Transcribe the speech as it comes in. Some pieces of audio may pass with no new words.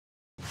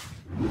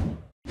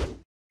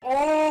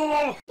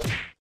Oh!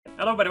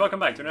 Hello everybody, welcome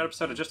back to another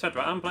episode of Just Chat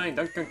where I'm playing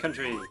Donkey Kong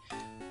Country.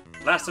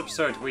 Last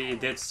episode we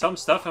did some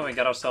stuff and we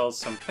got ourselves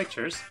some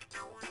pictures.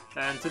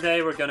 And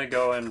today we're gonna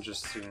go and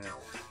just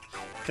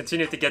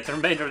continue to get the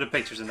remainder of the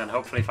pictures and then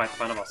hopefully fight the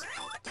final boss.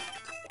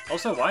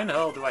 Also, why in the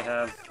hell do I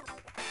have...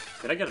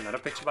 Did I get another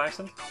picture by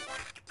accident?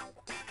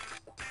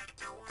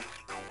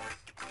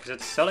 Is it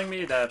telling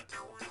me that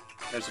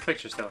there's a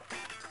picture still?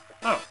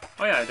 Oh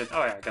yeah, I did.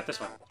 Oh yeah, I got this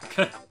one.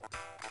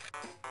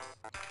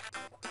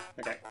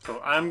 Okay, cool.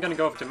 I'm gonna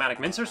go over to Manic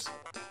Mincers.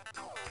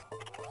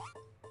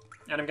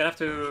 And I'm gonna have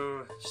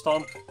to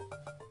stomp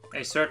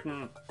a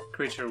certain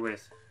creature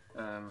with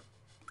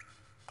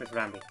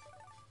Rambi.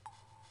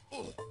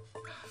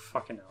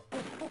 Fucking hell.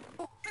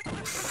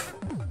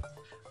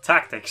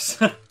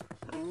 Tactics.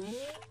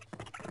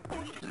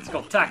 It's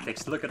called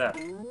tactics, look at that.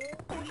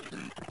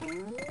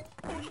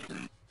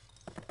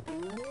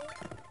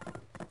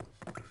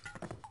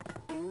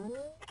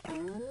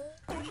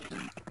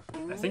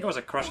 I think it was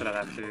a crusher that I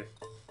have to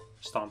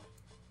stomp.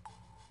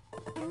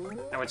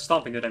 And with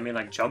stomping, did I mean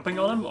like jumping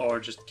on him or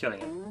just killing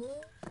him?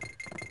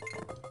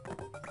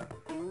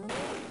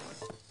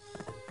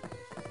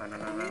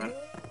 No.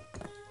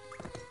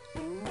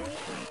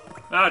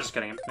 Oh, just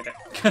killing him. Okay.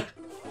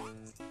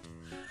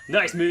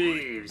 Nice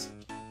moves!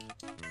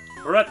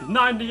 We're at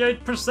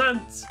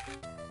 98%!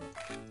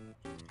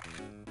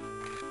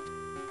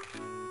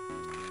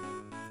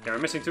 Okay, we're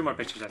missing 2 more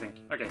pictures, I think.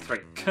 Okay, 3.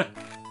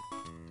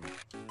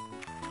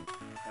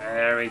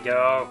 There we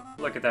go.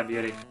 Look at that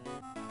beauty.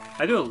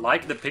 I do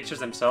like the pictures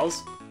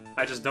themselves,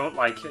 I just don't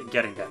like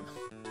getting them.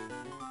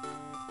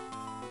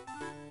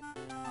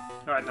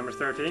 Alright, number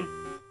 13.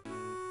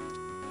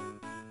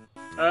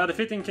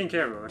 Defeating King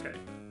K.Rool, okay.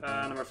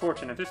 Number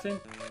 14 and 15.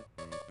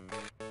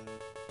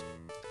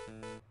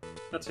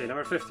 Let's see,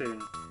 number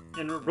 15.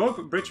 In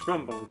Rope Bridge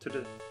Rumble, to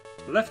the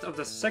left of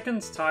the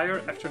second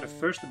tire after the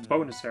first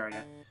bonus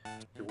area.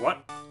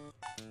 What?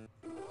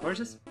 Where is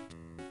this?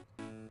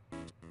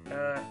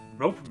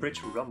 Rope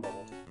Bridge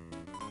Rumble.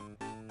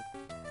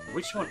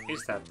 Which one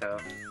is that, though?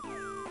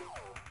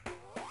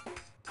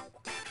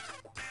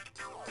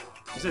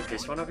 Is it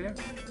this one over here?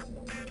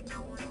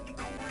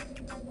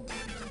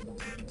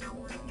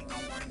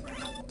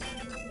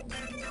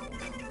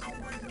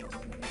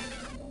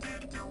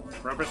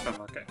 Rope Bridge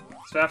Rumble, okay.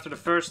 So after the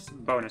first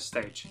bonus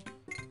stage.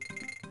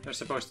 There's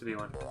supposed to be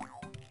one.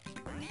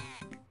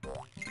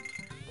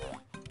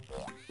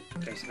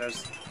 Okay, so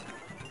there's...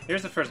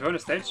 Here's the first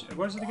bonus stage.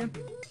 What is it again?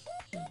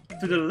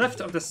 To the left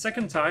of the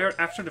second tire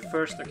after the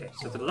first... Okay,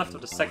 so to the left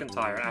of the second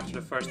tire after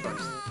the first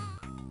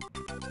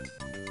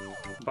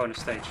bonus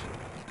stage.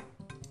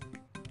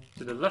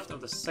 To the left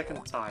of the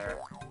second tire.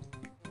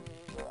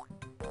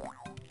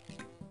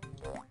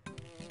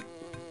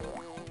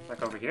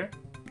 Like over here?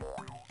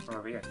 Or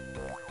over here?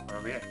 Or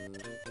over here?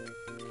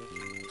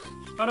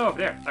 Oh no, over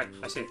there! Right,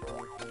 I see it.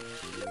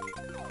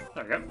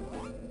 There we go.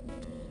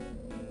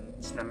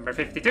 It's number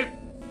 52.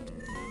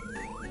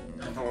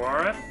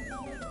 For it.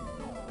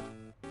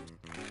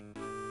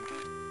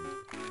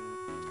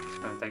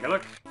 Take a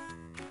look.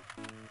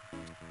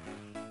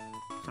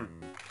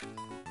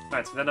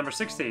 Right, so then number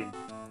 16.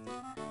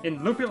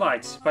 In Loopy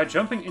Lights, by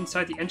jumping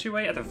inside the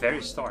entryway at the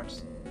very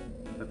start.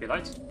 Loopy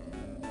Lights?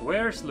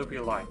 Where's Loopy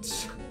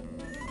Lights?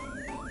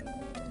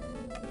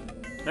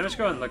 Let me just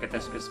go and look at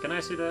this, because can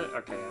I see the...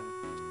 Okay, yeah.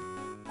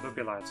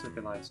 Loopy Lights,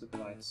 Loopy Lights, Loopy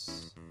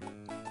Lights.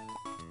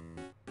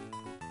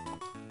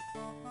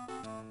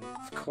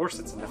 Of course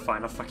it's in the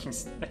final fucking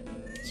stage.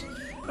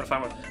 The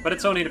final... But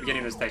it's only the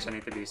beginning of the stage I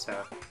need to be,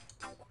 so...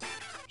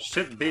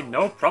 Should be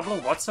no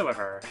problem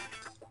whatsoever.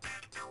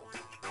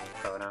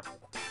 Oh no.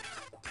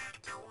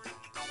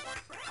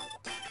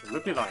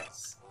 Loopy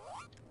Lights.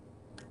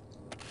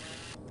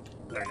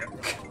 There we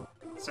go.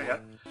 So yeah.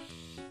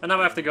 And now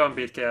I have to go and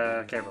beat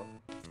K.Rool.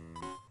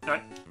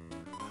 Alright.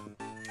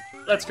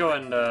 Let's go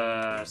and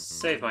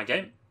save my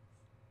game.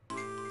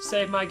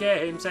 Save my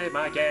game,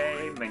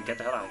 and get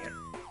the hell out of here.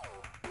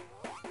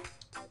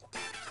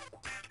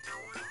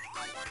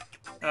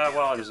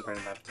 Well, I'll use a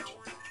pretty bad pitch.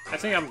 I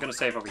think I'm gonna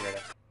save over here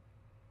then.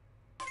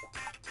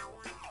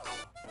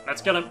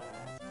 Let's kill him!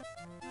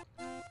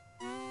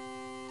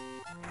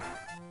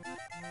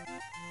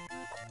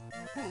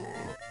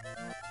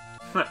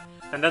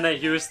 And then they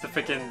use the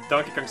freaking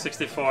Donkey Kong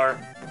 64...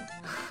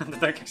 the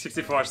Donkey Kong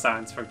 64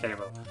 sounds from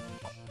K.Rool.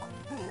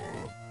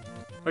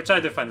 Which I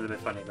do find a bit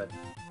funny, but...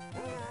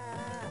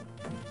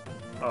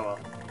 Oh well.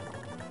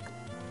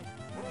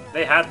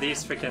 They had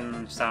these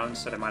freaking sounds,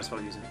 so they might as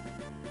well use them.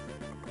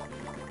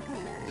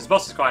 This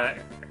boss is quite...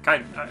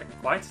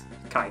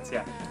 Kite,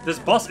 yeah. This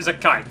boss is a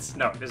kite.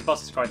 No, this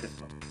boss is quite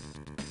difficult.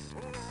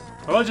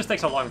 Well, it just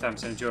takes a long time.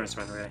 It's an endurance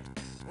run, really.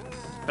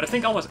 But I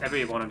think almost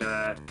every one of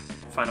the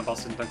final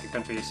bosses in Donkey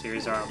Kong Country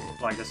series are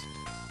like this.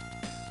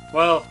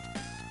 Well,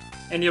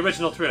 in the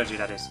original trilogy,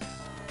 that is.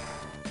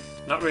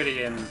 Not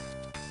really in...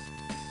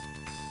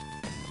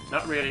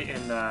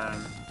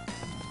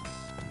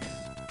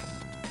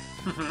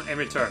 in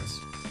Returns.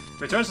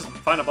 Returns'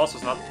 final boss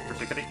was not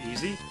particularly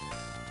easy,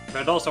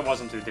 but it also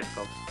wasn't too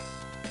difficult.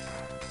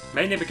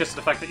 Mainly because of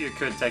the fact that you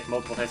could take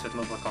multiple hits with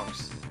multiple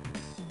Kongs.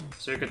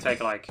 So you could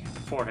take like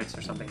 4 hits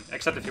or something,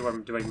 except if you were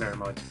doing mirror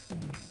mode,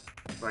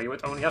 where you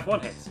would only have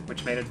 1 hit,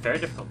 which made it very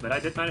difficult, but I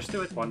did manage to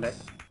do it one day.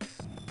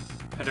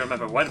 I don't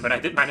remember when, but I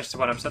did manage to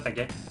 1-upset that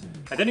game.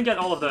 I didn't get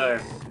all of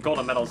the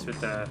golden medals with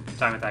the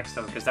time attacks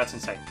though, because that's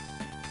insane.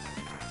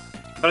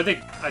 But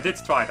I did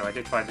try though, I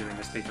did try doing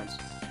the speedruns.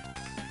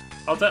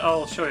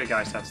 I'll show you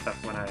guys that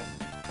stuff when I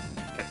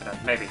get to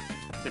that, maybe.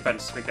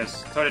 Depends,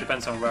 because it totally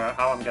depends on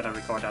how I'm gonna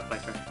record that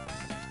later.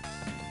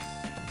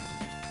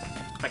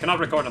 I cannot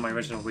record on my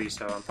original Wii,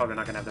 so I'm probably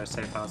not gonna have those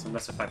save files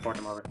unless if I port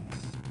them over.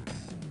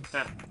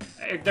 Yeah,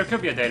 there could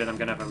be a day that I'm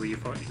gonna have a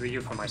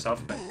Wii for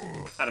myself, but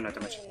I don't know too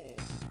much.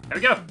 There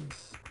we go!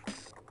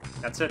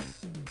 That's it.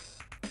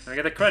 And we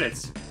get the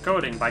credits.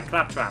 Coding by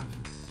Claptrap.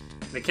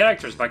 The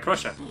characters by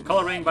Crusher.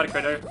 Coloring by the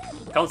Critter.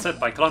 Concept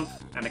by Clump.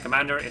 And the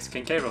commander is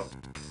King K.Rool.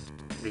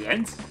 The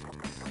end?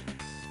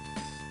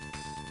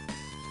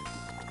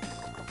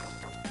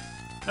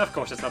 Of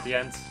course it's not the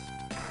end.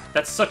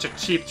 That's such a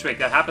cheap trick.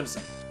 That happens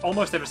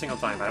almost every single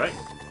time, by the way.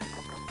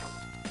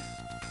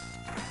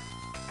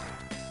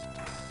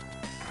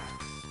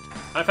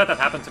 I've had that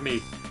happen to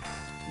me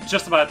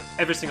just about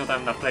every single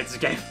time I've played this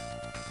game.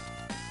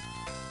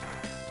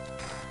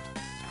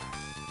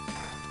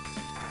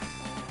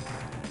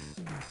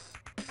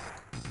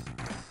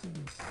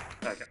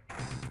 There we go.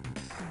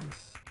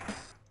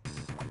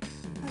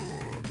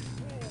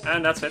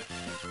 And that's it.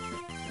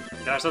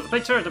 Get ourselves the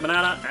picture, the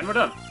banana, and we're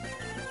done.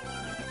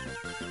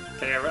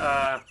 Okay,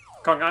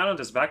 Kong Island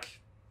is back.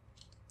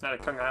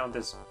 Kong Island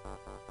is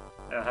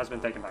has been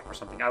taken back or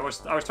something. I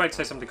was trying to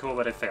say something cool,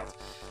 but it failed.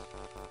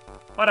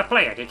 What a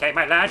player, DK,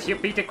 my lad! You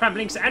beat the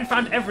Crumblings and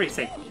found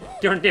everything.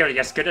 You're nearly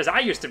as good as I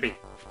used to be.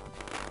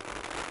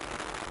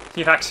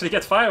 You actually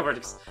get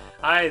fireworks.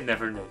 I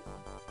never knew.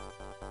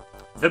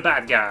 The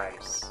bad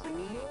guys.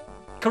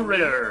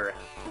 Critter.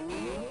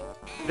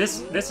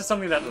 This is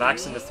something that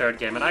lacks in the 3rd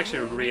game, and I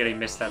actually really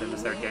missed that in the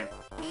 3rd game.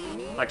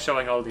 Like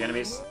showing all the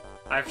enemies.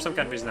 For some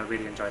kind of reason I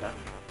really enjoy that.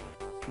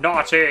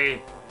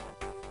 Naughty!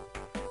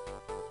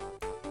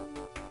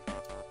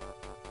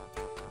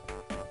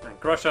 And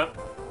Crusher.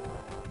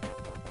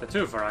 The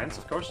 2 variants,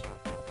 of course.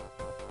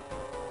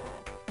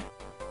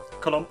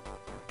 Clump.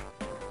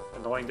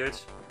 Annoying dude.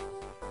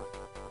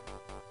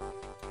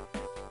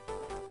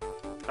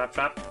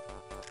 Claptrap.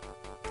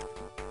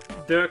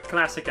 The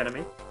classic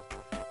enemy.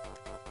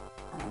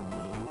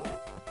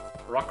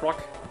 Rock.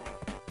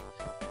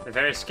 A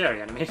very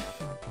scary enemy.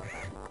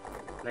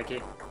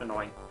 Neki,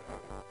 annoying.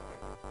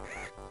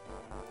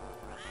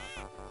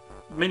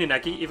 Mini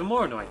Neki, even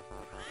more annoying.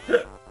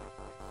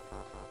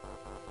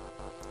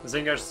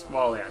 Zingers,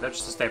 well, yeah, they're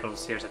just a staple of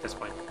the series at this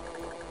point.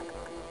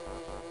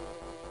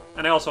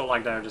 And I also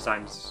like their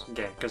designs in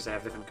game, because they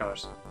have different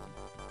colors.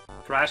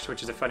 Crash,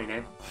 which is a funny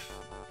name.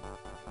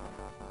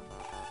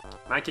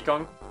 Monkey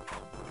Kong.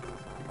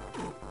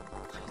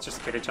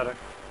 Just kill each other.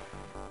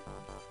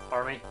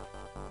 Army.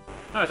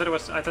 No, I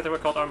thought they were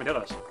called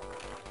armadillos.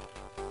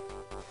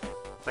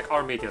 Like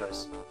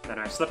armadillos. Then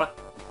I have Slipper.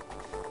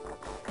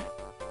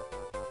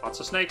 Lots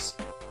of snakes.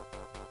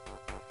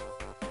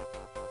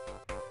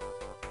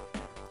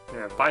 We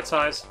have Bite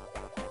Size.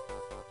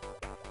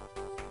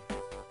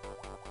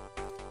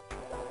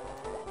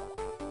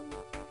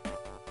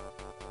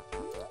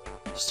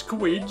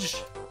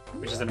 Squidge,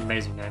 which is an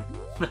amazing name.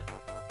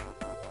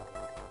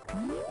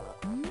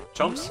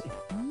 Chomps.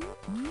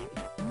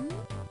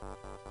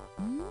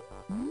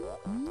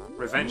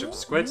 Revenge of the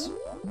Squids.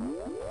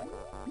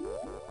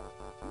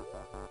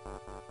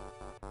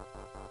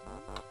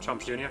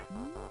 Chomps Jr.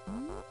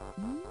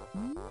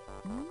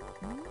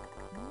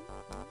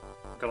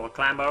 Good old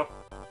Clambo.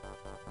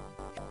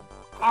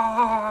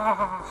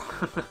 Ah!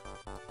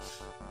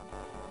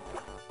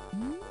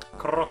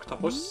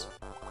 Croctopus.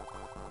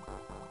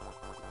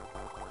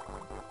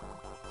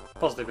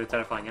 Positively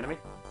terrifying enemy.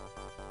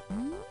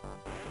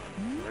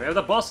 Here we have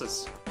the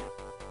bosses.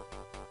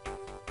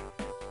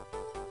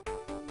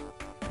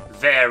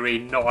 Very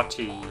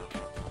naughty.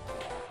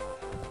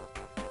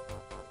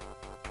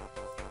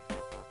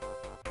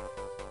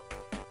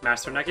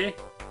 Master Neki.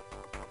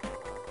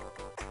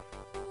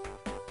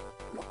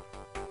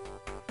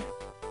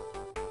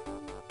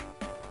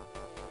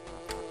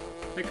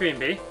 The Queen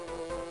Bee.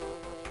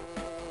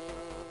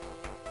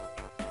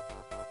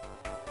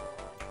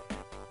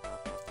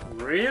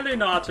 Really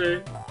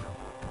naughty.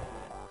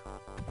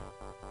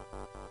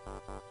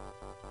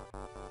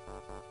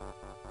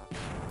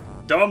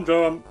 Dum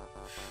Dum.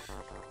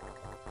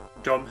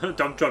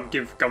 Dum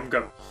give gum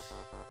gum.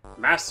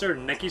 Master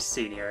Neki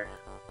Senior.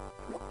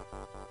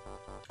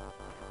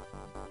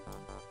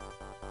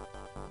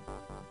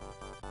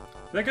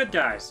 They're good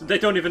guys. They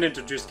don't even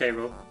introduce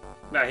K.Rool.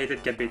 Nah, he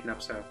did get beaten up,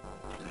 so.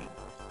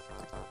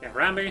 Yeah,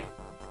 Rambi.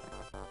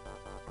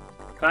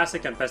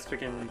 Classic and best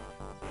freaking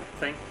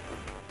thing.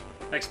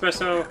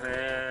 Espresso.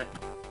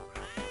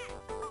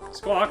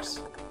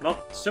 Squawks.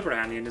 Not super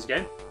handy in this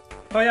game.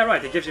 Oh yeah,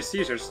 right, it gives you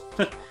seizures.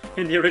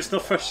 In the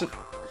original version.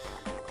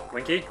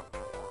 Winky.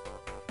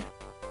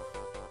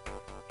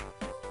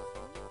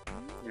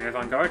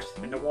 Avant-garde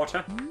in the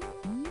water.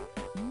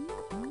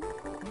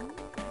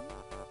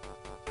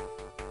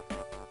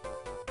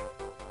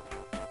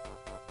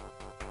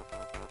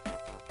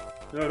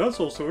 Yeah, that's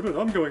all sorted.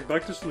 I'm going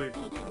back to sleep.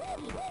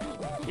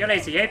 You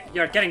lazy ape,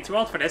 you're getting too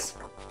old for this.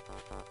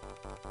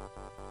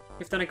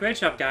 You've done a great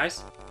job,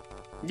 guys.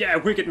 Yeah,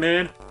 wicked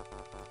man.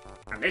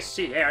 And this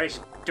sea air is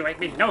doing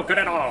me no good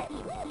at all.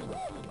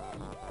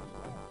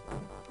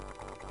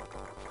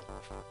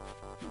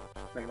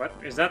 Wait, what?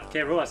 Is that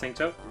K.Rool? I think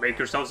so. Make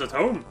yourselves at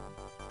home.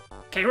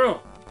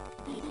 K.Rool!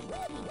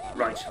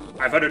 Right,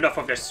 I've had enough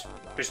of this.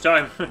 This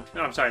time...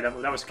 I'm sorry,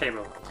 that was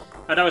K.Rool.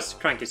 That was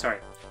Cranky, sorry.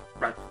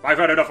 Right, I've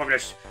had enough of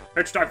this.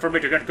 It's time for me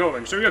to get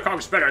going, so you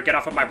conks better get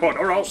off of my boat,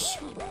 or else...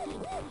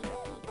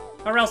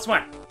 Or else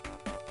what?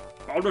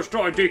 I'll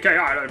destroy DK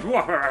Island.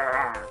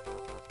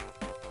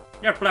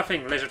 You're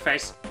bluffing, lizard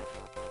face.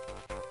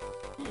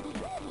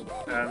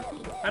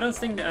 I don't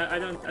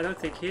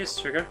think he is,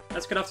 Sugar.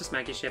 Let's get off this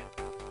Maggie ship.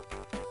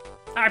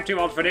 I'm too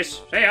old for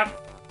this. See ya.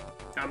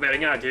 I'm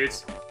bailing out,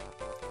 dudes.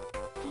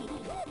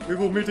 We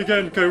will meet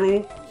again,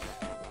 K.Rool.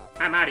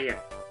 I'm out of here.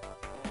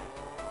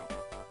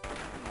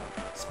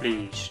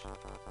 Spleesh.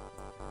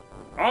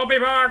 I'll be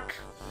back!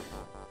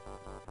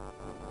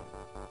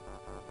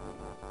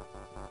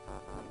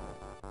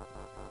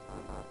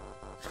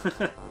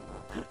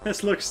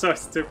 This looks so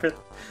stupid.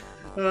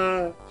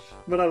 But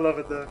I love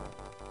it though.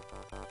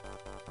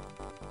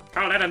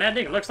 Call that an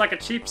ending? Looks like a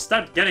cheap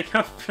stunt getting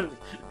up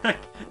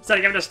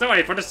setting up the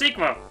story for the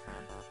sequel.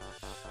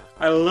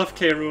 I love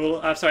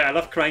K.Rool. I'm sorry, I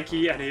love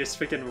Cranky and his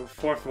freaking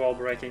fourth wall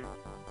breaking.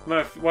 One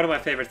of my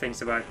favorite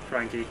things about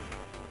Cranky.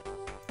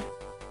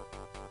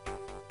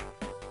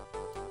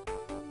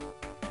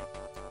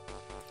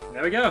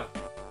 There we go.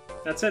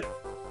 That's it.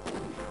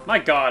 My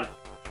god.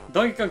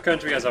 Donkey Kong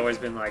Country has always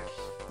been like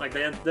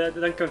the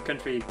Donkey Kong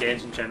Country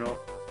games in general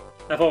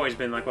have always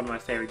been like one of my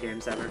favorite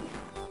games ever.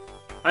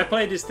 I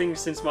played these things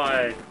since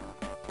my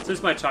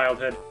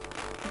childhood,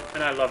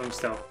 and I love them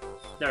still.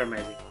 They're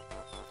amazing.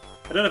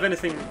 I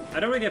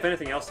don't really have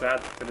anything else to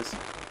add to this.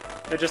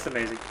 They're just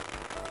amazing.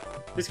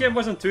 This game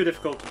wasn't too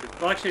difficult to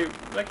beat. Well, actually,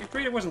 like, it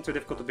really wasn't too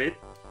difficult to beat.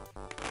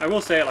 I will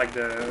say, like,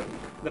 the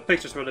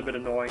pictures were a little bit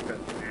annoying, but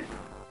eh.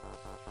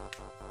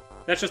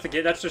 That's just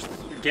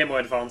Game Boy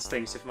Advance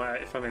things, if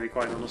I may be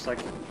quite honest. Like,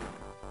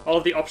 all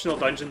of the optional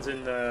dungeons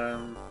in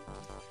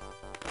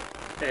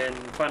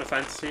Final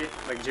Fantasy,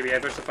 like GBA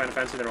versus Final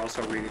Fantasy, they're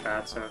also really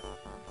bad. So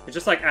it's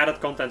just like added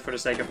content for the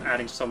sake of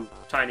adding some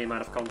tiny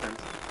amount of content.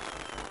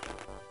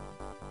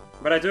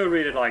 But I do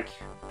really like.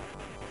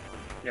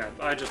 Yeah,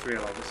 I just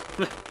really like this.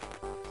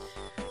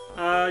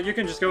 You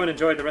can just go and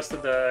enjoy the rest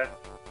of the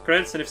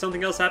credits, and if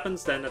something else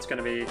happens, then that's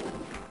gonna be.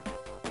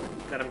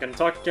 Then I'm gonna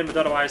talk again, but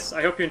otherwise,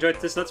 I hope you enjoyed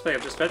this Let's Play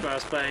of Just Red when I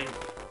was playing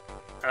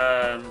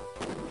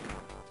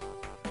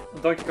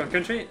Donkey Kong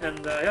Country,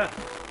 and yeah.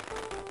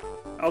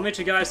 I'll meet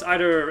you guys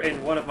either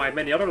in one of my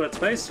many other Let's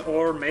Plays,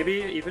 or maybe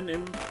even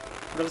in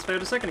the Let's Play of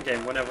the second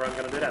game, whenever I'm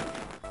gonna do that.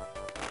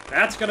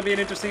 That's gonna be an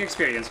interesting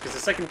experience, because the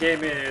second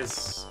game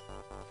is...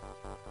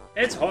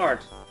 It's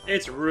hard.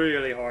 It's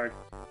really hard.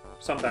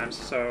 Sometimes,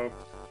 so...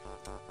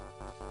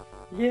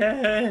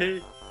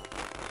 Yay!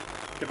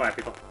 Goodbye,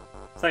 people.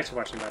 Thanks for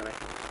watching, by the way.